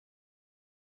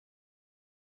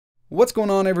What's going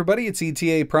on, everybody? It's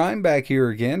ETA Prime back here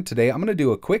again. Today I'm going to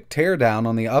do a quick teardown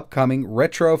on the upcoming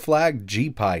RetroFlag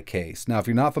Gpi Case. Now, if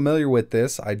you're not familiar with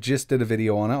this, I just did a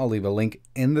video on it. I'll leave a link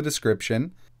in the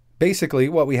description. Basically,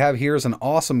 what we have here is an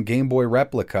awesome Game Boy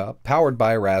replica powered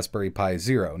by a Raspberry Pi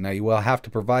Zero. Now, you will have to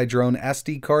provide your own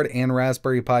SD card and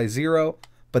Raspberry Pi Zero,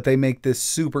 but they make this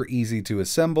super easy to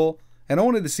assemble, and I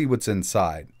wanted to see what's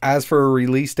inside. As for a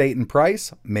release date and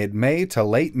price, mid-May to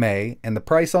late May, and the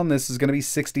price on this is going to be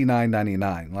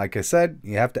 $69.99. Like I said,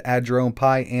 you have to add your own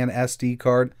Pi and SD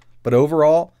card, but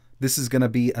overall, this is going to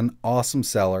be an awesome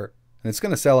seller, and it's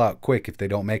going to sell out quick if they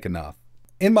don't make enough.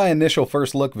 In my initial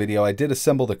first look video, I did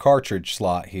assemble the cartridge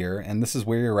slot here, and this is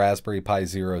where your Raspberry Pi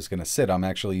Zero is going to sit. I'm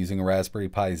actually using a Raspberry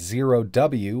Pi Zero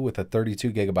W with a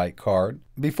 32GB card.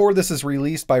 Before this is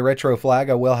released by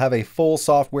RetroFlag, I will have a full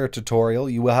software tutorial.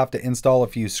 You will have to install a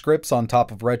few scripts on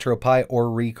top of RetroPie or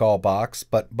Recalbox,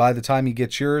 but by the time you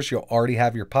get yours, you'll already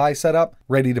have your Pi set up,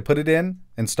 ready to put it in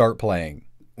and start playing.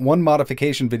 One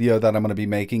modification video that I'm going to be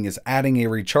making is adding a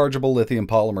rechargeable lithium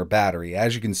polymer battery.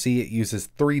 As you can see, it uses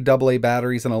 3 AA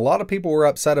batteries, and a lot of people were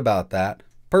upset about that.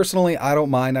 Personally, I don't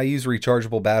mind. I use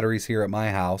rechargeable batteries here at my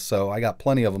house, so I got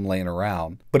plenty of them laying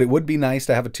around. But it would be nice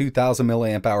to have a 2000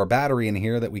 milliamp hour battery in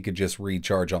here that we could just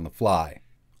recharge on the fly.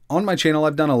 On my channel,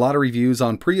 I've done a lot of reviews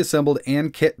on pre-assembled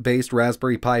and kit-based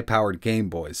Raspberry Pi powered Game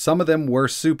Boys. Some of them were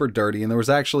super dirty, and there was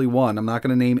actually one, I'm not going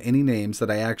to name any names, that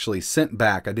I actually sent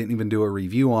back. I didn't even do a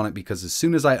review on it because as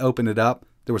soon as I opened it up,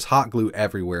 there was hot glue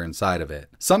everywhere inside of it.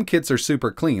 Some kits are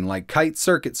super clean, like Kite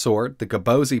Circuit Sword, the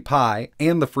GameBoy Pi,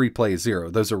 and the FreePlay Zero.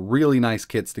 Those are really nice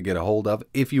kits to get a hold of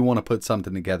if you want to put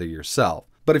something together yourself.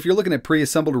 But if you're looking at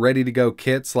pre-assembled, ready-to-go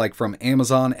kits like from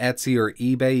Amazon, Etsy, or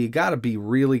eBay, you gotta be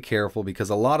really careful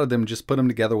because a lot of them just put them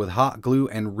together with hot glue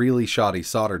and really shoddy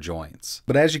solder joints.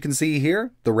 But as you can see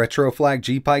here, the RetroFlag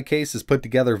Gpi Case is put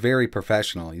together very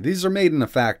professionally. These are made in a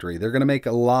factory. They're gonna make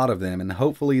a lot of them, and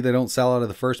hopefully they don't sell out of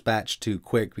the first batch too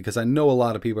quick because I know a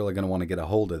lot of people are gonna want to get a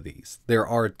hold of these. There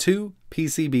are 2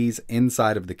 PCBs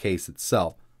inside of the case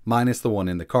itself, minus the one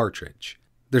in the cartridge.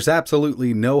 There's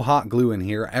absolutely no hot glue in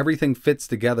here. Everything fits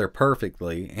together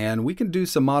perfectly, and we can do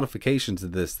some modifications to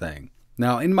this thing.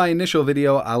 Now, in my initial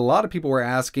video, a lot of people were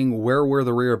asking where were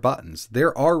the rear buttons.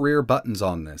 There are rear buttons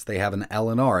on this. They have an L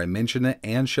and R. I mentioned it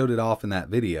and showed it off in that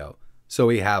video. So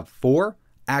we have 4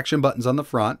 action buttons on the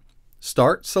front,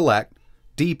 start, select,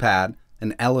 D-pad,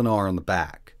 and L and R on the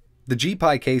back. The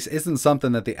Gpi case isn't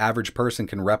something that the average person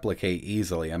can replicate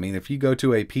easily. I mean, if you go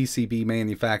to a PCB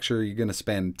manufacturer, you're going to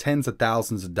spend tens of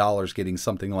thousands of dollars getting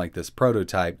something like this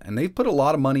prototype, and they've put a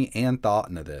lot of money and thought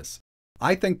into this.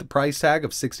 I think the price tag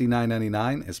of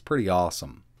 $69.99 is pretty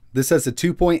awesome. This has a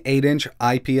 2.8-inch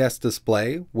IPS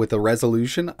display with a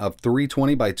resolution of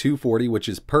 320 by 240, which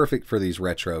is perfect for these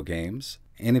retro games.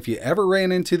 And if you ever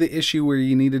ran into the issue where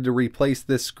you needed to replace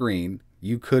this screen,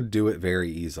 you could do it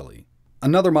very easily.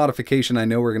 Another modification I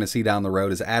know we're going to see down the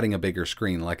road is adding a bigger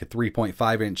screen, like a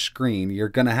 3.5-inch screen. You're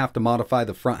going to have to modify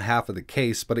the front half of the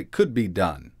case, but it could be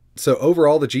done. So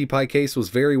overall, the Gpi case was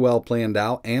very well planned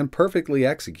out and perfectly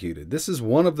executed. This is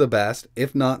one of the best,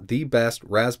 if not the best,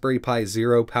 Raspberry Pi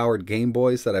Zero powered Game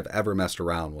Boys that I've ever messed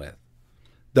around with.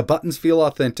 The buttons feel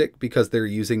authentic because they're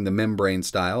using the membrane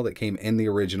style that came in the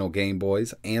original Game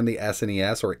Boys and the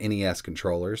SNES or NES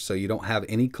controllers, so you don't have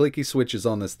any clicky switches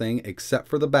on this thing except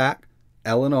for the back.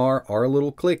 L and R are a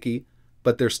little clicky,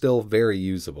 but they're still very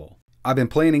usable. I've been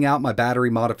planning out my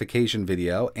battery modification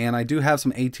video, and I do have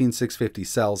some 18650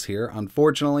 cells here.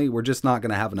 Unfortunately, we're just not going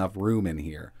to have enough room in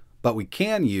here, but we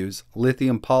can use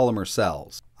lithium polymer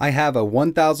cells. I have a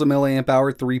 1000 milliamp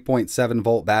hour 3.7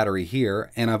 volt battery here,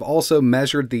 and I've also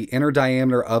measured the inner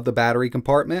diameter of the battery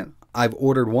compartment. I've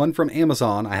ordered one from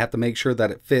Amazon. I have to make sure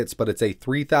that it fits, but it's a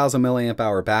 3000 milliamp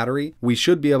hour battery. We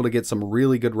should be able to get some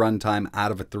really good runtime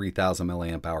out of a 3000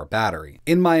 milliamp hour battery.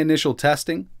 In my initial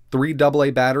testing, 3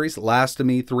 AA batteries lasted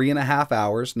me 3.5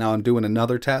 hours. Now I'm doing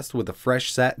another test with a fresh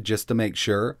set just to make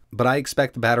sure, but I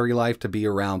expect the battery life to be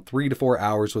around 3 to 4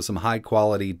 hours with some high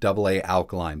quality AA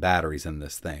alkaline batteries in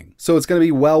this thing. So it's going to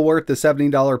be well worth the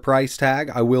 $70 price tag.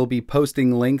 I will be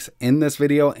posting links in this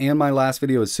video and my last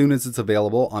video as soon as it's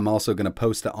available. I'm also going to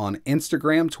post it on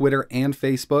Instagram, Twitter, and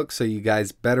Facebook, so you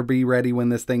guys better be ready when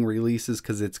this thing releases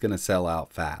because it's going to sell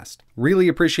out fast. Really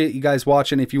appreciate you guys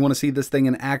watching. If you want to see this thing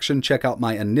in action, check out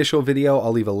my initial video.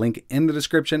 I'll leave a link in the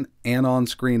description and on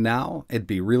screen now. It'd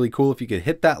be really cool if you could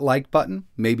hit that like button,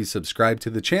 maybe subscribe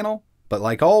to the channel, but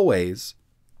like always,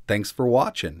 thanks for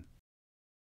watching.